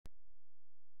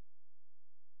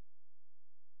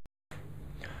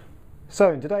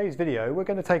So in today's video we're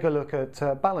going to take a look at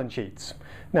balance sheets.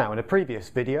 Now in a previous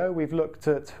video we've looked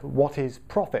at what is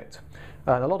profit,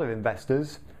 and a lot of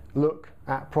investors look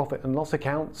at profit and loss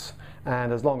accounts,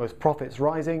 and as long as profit's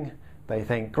rising they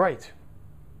think, great,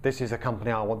 this is a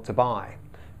company I want to buy.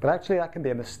 But actually that can be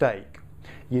a mistake.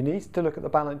 You need to look at the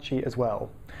balance sheet as well.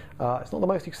 It's not the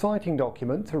most exciting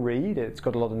document to read, it's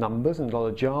got a lot of numbers and a lot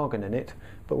of jargon in it,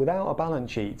 but without a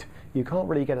balance sheet you can't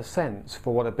really get a sense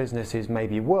for what a business is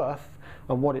maybe worth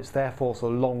and what its therefore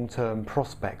sort of long-term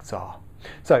prospects are.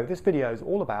 So this video is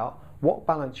all about what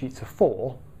balance sheets are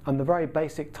for and the very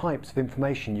basic types of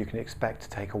information you can expect to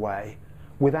take away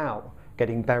without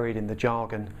getting buried in the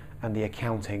jargon and the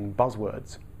accounting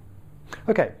buzzwords.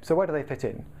 Okay, so where do they fit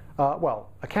in? Well,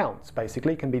 accounts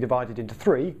basically can be divided into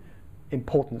three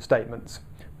important statements.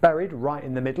 Buried right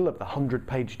in the middle of the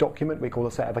 100-page document we call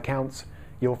a set of accounts,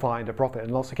 you'll find a profit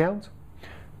and loss account,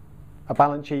 a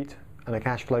balance sheet, and a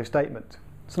cash flow statement.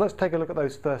 So let's take a look at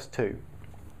those first two.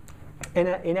 In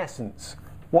essence,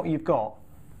 what you've got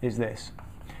is this.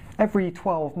 Every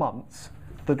 12 months,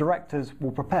 the directors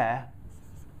will prepare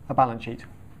a balance sheet.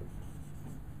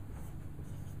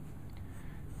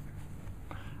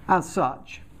 As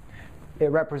such,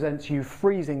 it represents you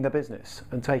freezing the business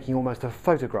and taking almost a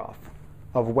photograph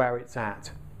of where it's at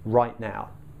right now.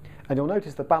 And you'll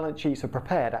notice the balance sheets are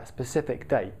prepared at specific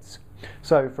dates.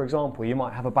 So, for example, you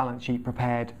might have a balance sheet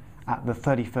prepared at the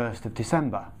 31st of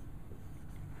December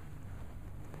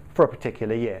for a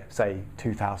particular year, say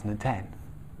 2010.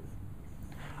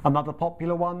 Another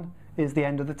popular one is the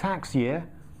end of the tax year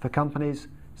for companies,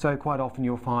 so quite often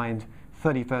you'll find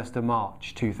 31st of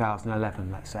March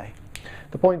 2011, let's say.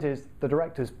 The point is, the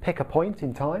directors pick a point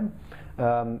in time,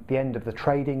 the end of the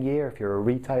trading year, if you're a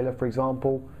retailer for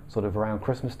example, sort of around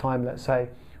Christmas time let's say,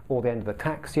 or the end of the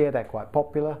tax year, they're quite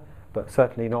popular, but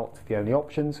certainly not the only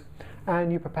options,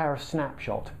 and you prepare a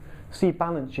snapshot. See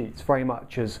balance sheets very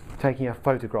much as taking a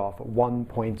photograph at one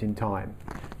point in time.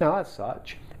 Now as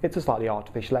such, it's a slightly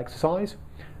artificial exercise.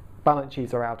 Balance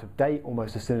sheets are out of date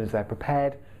almost as soon as they're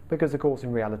prepared, because of course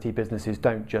in reality businesses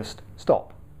don't just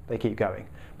stop, they keep going.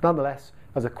 But nonetheless,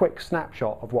 as a quick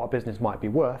snapshot of what a business might be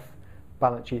worth,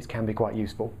 balance sheets can be quite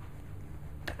useful.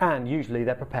 And usually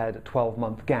they're prepared at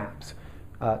 12-month gaps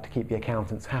to keep the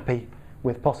accountants happy,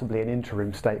 with possibly an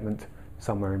interim statement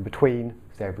somewhere in between,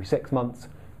 say every 6 months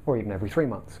or even every 3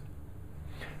 months.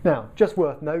 Now, just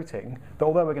worth noting that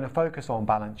although we're going to focus on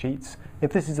balance sheets,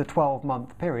 if this is a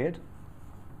 12-month period,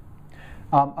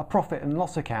 a profit and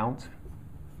loss account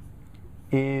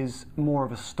is more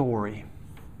of a story.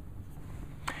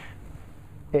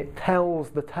 It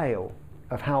tells the tale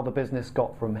of how the business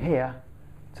got from here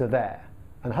to there,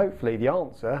 and hopefully the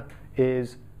answer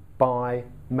is by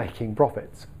making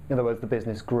profits. In other words, the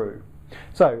business grew.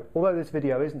 So, although this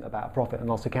video isn't about profit and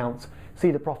loss accounts,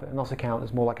 see the profit and loss account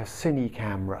as more like a cine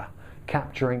camera,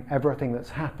 capturing everything that's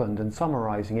happened and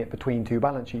summarising it between two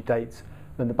balance sheet dates,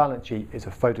 then the balance sheet is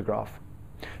a photograph.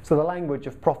 So the language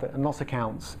of profit and loss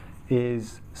accounts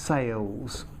is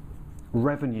sales,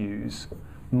 revenues,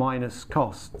 minus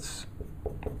costs,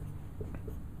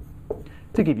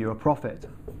 to give you a profit.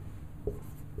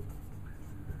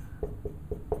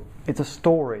 It's a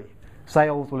story.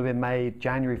 Sales will have been made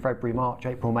January, February, March,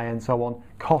 April, May and so on.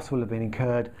 Costs will have been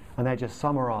incurred and they're just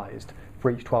summarised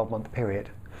for each 12-month period.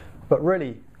 But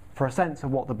really, for a sense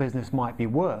of what the business might be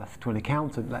worth to an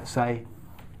accountant, let's say,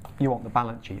 you want the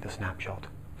balance sheet, the snapshot.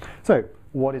 So,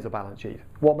 what is a balance sheet?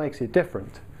 What makes it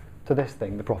different to this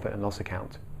thing, the profit and loss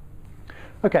account?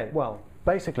 Okay, well,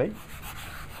 basically,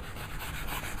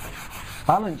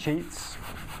 balance sheets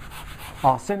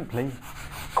are simply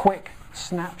quick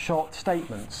snapshot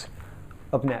statements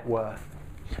of net worth.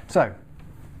 So,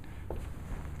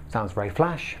 sounds very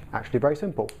flash, actually very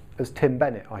simple. As Tim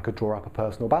Bennett, I could draw up a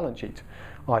personal balance sheet.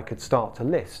 I could start to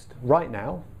list right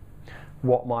now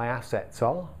what my assets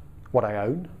are, what I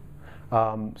own,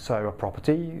 so a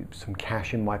property, some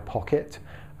cash in my pocket,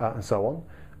 and so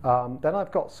on. Then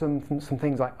I've got some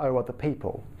things I owe other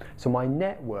people. So my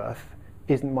net worth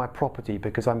isn't my property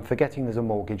because I'm forgetting there's a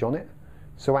mortgage on it.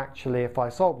 So actually if I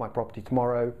sold my property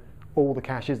tomorrow, all the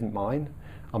cash isn't mine.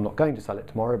 I'm not going to sell it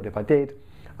tomorrow, but if I did,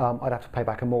 I'd have to pay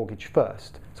back a mortgage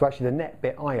first. So actually the net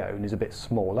bit I own is a bit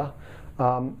smaller.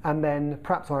 And then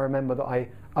perhaps I remember that I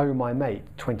owe my mate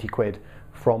 20 quid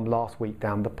from last week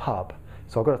down the pub.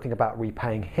 So I've got to think about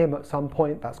repaying him at some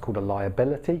point. That's called a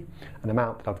liability, an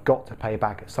amount that I've got to pay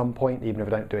back at some point, even if I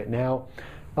don't do it now.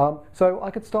 So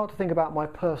I could start to think about my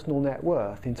personal net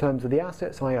worth in terms of the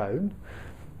assets I own,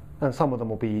 and some of them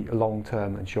will be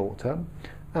long-term and short-term,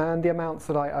 and the amounts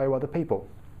that I owe other people.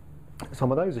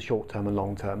 Some of those are short-term and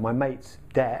long-term. My mate's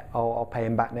debt, I'll pay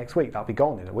him back next week. That'll be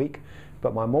gone in a week.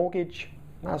 But my mortgage,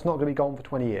 that's not going to be gone for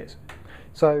 20 years.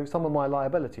 So some of my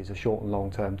liabilities are short and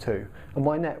long-term too. And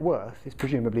my net worth is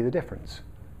presumably the difference.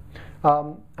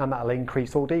 And that'll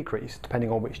increase or decrease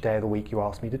depending on which day of the week you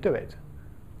ask me to do it.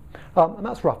 And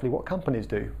that's roughly what companies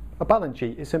do. A balance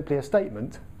sheet is simply a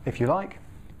statement, if you like,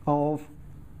 of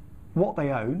what they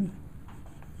own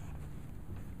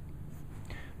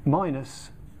minus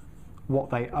what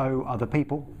they owe other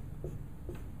people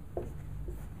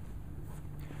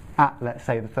at, let's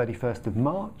say, the 31st of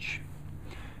March.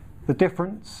 The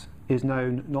difference is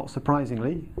known, not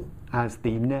surprisingly, as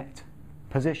the net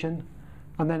position.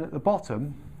 And then at the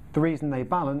bottom, the reason they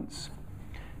balance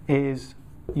is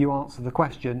you answer the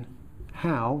question,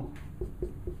 how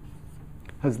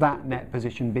has that net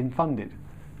position been funded?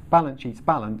 Balance sheets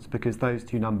balance because those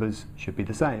two numbers should be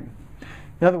the same.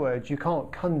 In other words, you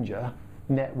can't conjure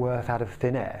net worth out of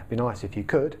thin air. It'd be nice if you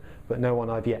could, but no one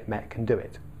I've yet met can do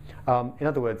it. In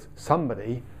other words,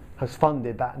 somebody has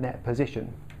funded that net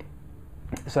position.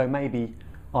 So maybe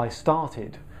I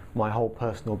started my whole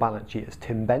personal balance sheet as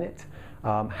Tim Bennett.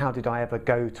 How did I ever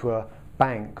go to a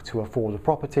bank to afford a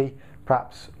property?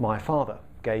 Perhaps my father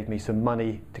gave me some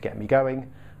money to get me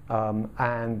going,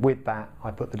 and with that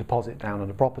I put the deposit down on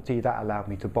the property. That allowed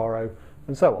me to borrow,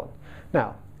 and so on.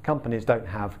 Now, companies don't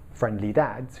have friendly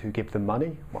dads who give them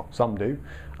money. Well, some do,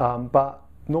 but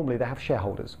normally they have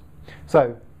shareholders.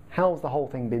 So how's the whole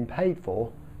thing been paid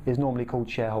for is normally called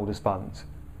shareholders' funds.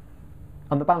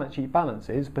 And the balance sheet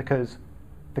balances because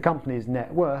the company's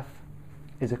net worth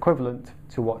is equivalent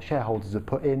to what shareholders have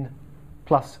put in,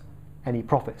 plus any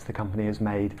profits the company has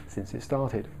made since it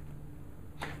started.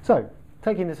 So,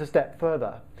 taking this a step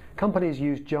further, companies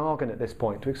use jargon at this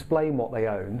point to explain what they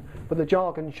own, but the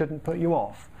jargon shouldn't put you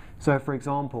off. So, for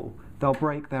example, they'll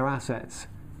break their assets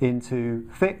into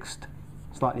fixed,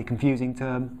 slightly confusing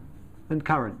term, and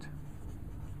current.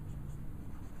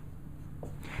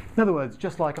 In other words,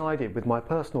 just like I did with my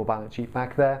personal balance sheet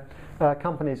back there,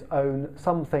 companies own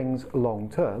some things long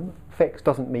term. Fixed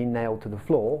doesn't mean nailed to the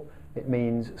floor. It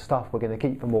means stuff we're going to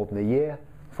keep for more than a year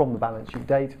from the balance sheet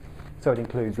date. So it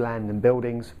includes land and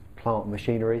buildings, plant and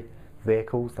machinery,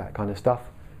 vehicles, that kind of stuff.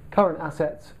 Current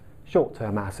assets,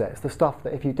 short-term assets, the stuff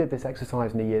that if you did this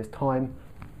exercise in a year's time,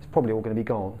 it's probably all going to be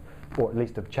gone, or at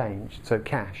least have changed. So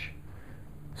cash,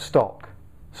 stock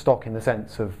in the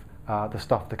sense of the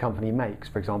stuff the company makes,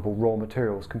 for example, raw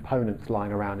materials, components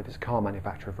lying around if it's a car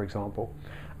manufacturer, for example,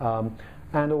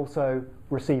 and also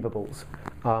receivables.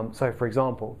 So, for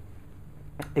example,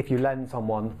 if you lend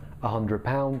someone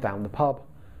 £100 down the pub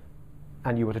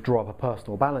and you were to draw up a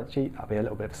personal balance sheet, that'd be a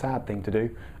little bit of a sad thing to do.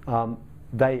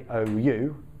 They owe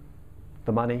you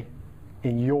the money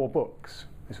in your books.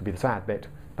 This would be the sad bit.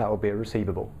 That would be a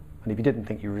receivable. And if you didn't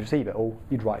think you'd receive it all,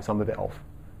 you'd write some of it off.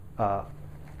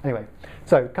 Anyway,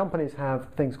 so companies have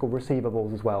things called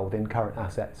receivables as well within current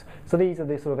assets. So these are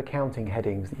the sort of accounting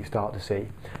headings that you start to see.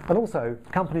 And also,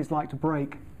 companies like to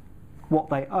break what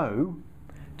they owe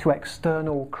to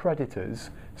external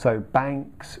creditors, so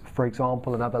banks, for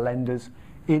example, and other lenders,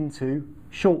 into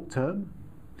short-term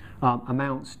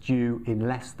amounts due in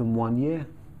less than 1 year,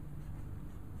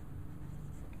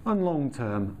 and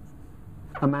long-term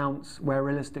amounts where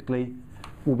realistically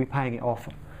we'll be paying it off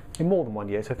in more than 1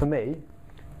 year. So for me,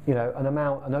 you know,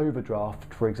 an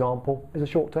overdraft, for example, is a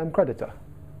short-term creditor.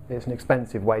 It's an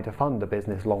expensive way to fund a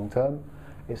business long-term.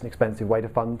 It's an expensive way to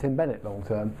fund Tim Bennett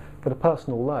long-term. But a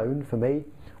personal loan for me,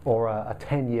 or a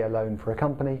 10-year loan for a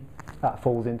company, that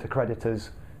falls into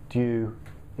creditors due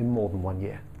in more than 1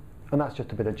 year. And that's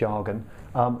just a bit of jargon.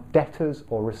 Debtors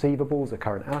or receivables are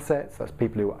current assets. That's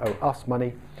people who owe us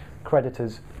money.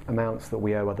 Creditors, amounts that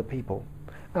we owe other people.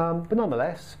 But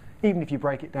nonetheless, even if you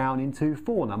break it down into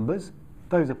 4 numbers,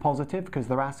 those are positive because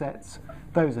they're assets,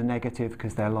 those are negative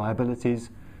because they're liabilities.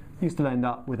 You still end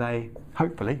up with a,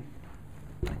 hopefully,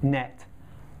 net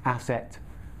asset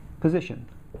position.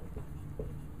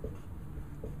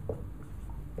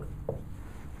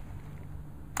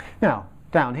 Now,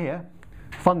 down here,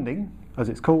 funding, as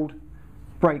it's called,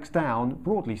 breaks down,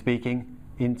 broadly speaking,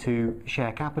 into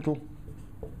share capital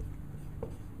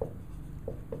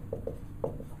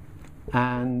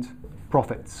and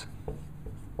profits.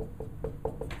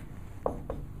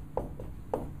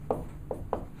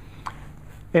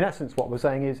 In essence, what we're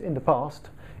saying is, in the past,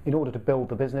 in order to build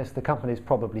the business, the company's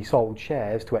probably sold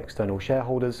shares to external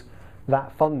shareholders.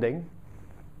 That funding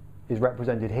is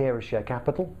represented here as share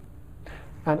capital.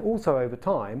 And also over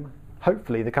time,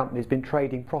 hopefully the company's been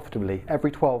trading profitably.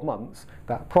 Every 12 months,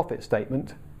 that profit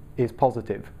statement is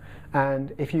positive.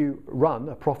 And if you run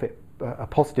a profit a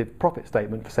positive profit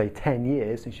statement for say 10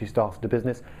 years since you started the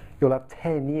business, you'll have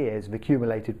 10 years of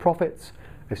accumulated profits,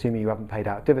 assuming you haven't paid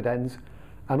out dividends,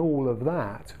 and all of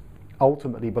that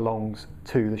ultimately belongs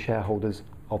to the shareholders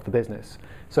of the business.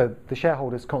 So the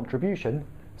shareholders' contribution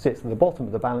sits at the bottom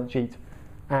of the balance sheet,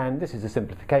 and this is a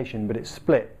simplification, but it's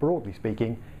split, broadly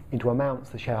speaking, into amounts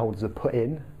the shareholders have put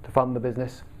in to fund the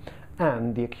business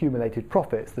and the accumulated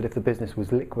profits that if the business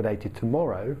was liquidated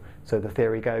tomorrow, so the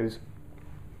theory goes,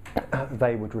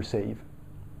 they would receive.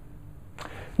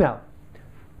 Now,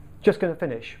 just going to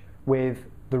finish with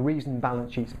the reason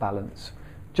balance sheets balance.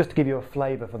 Just to give you a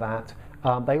flavour for that,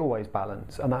 they always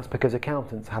balance, and that's because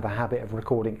accountants have a habit of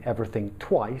recording everything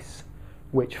twice,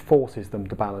 which forces them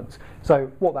to balance.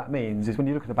 So what that means is when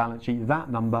you look at a balance sheet,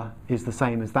 that number is the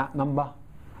same as that number,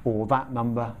 or that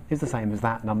number is the same as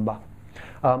that number.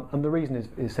 And the reason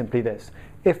is simply this.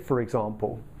 If, for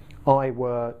example, I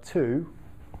were to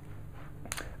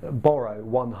borrow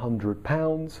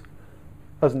 £100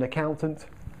 as an accountant,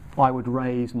 I would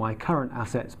raise my current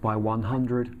assets by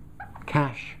 100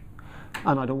 cash,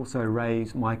 and I'd also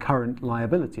raise my current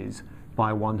liabilities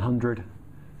by 100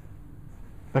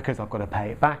 because I've got to pay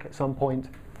it back at some point.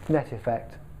 Net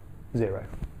effect, 0.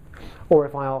 Or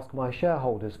if I ask my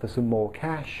shareholders for some more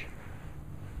cash,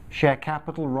 share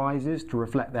capital rises to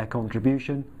reflect their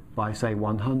contribution by say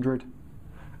 100,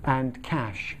 and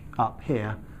cash up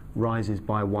here rises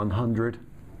by 100.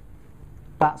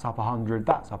 That's up 100,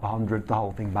 that's up 100, the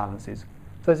whole thing balances.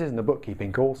 So this isn't a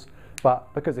bookkeeping course,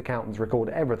 but because accountants record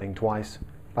everything twice,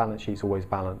 balance sheets always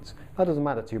balance. That doesn't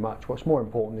matter too much. What's more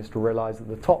important is to realise that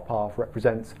the top half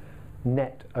represents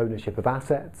net ownership of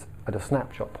assets at a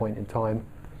snapshot point in time,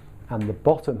 and the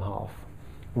bottom half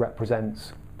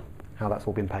represents how that's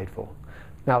all been paid for.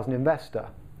 Now, as an investor,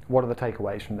 what are the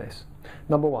takeaways from this?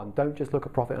 Number one, don't just look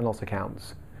at profit and loss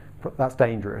accounts. That's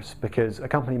dangerous because a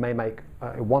company may make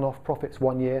one-off profits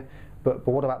one year, but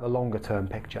what about the longer term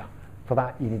picture? For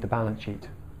that, you need the balance sheet.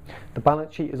 The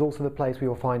balance sheet is also the place where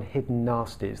you'll find hidden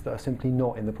nasties that are simply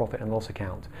not in the profit and loss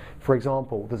account. For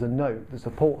example, there's a note that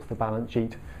supports the balance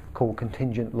sheet called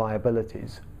contingent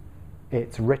liabilities.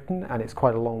 It's written, and it's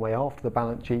quite a long way after the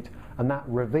balance sheet, and that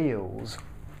reveals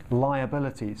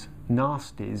liabilities,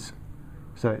 nasties.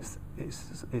 So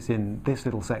it's in this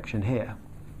little section here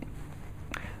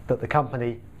that the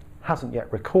company hasn't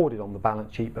yet recorded on the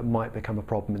balance sheet but might become a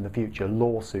problem in the future.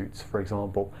 Lawsuits, for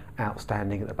example,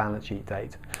 outstanding at the balance sheet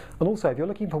date. And also, if you're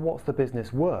looking for what's the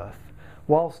business worth,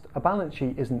 whilst a balance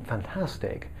sheet isn't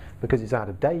fantastic because it's out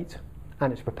of date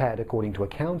and it's prepared according to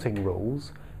accounting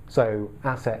rules, so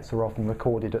assets are often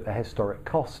recorded at their historic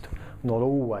cost, not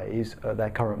always at their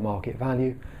current market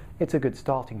value, it's a good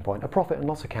starting point. A profit and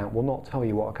loss account will not tell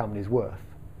you what a company's worth.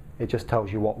 It just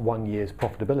tells you what 1 year's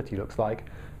profitability looks like.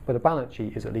 But a balance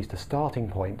sheet is at least a starting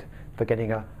point for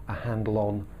getting a handle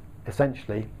on,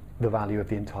 essentially, the value of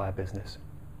the entire business.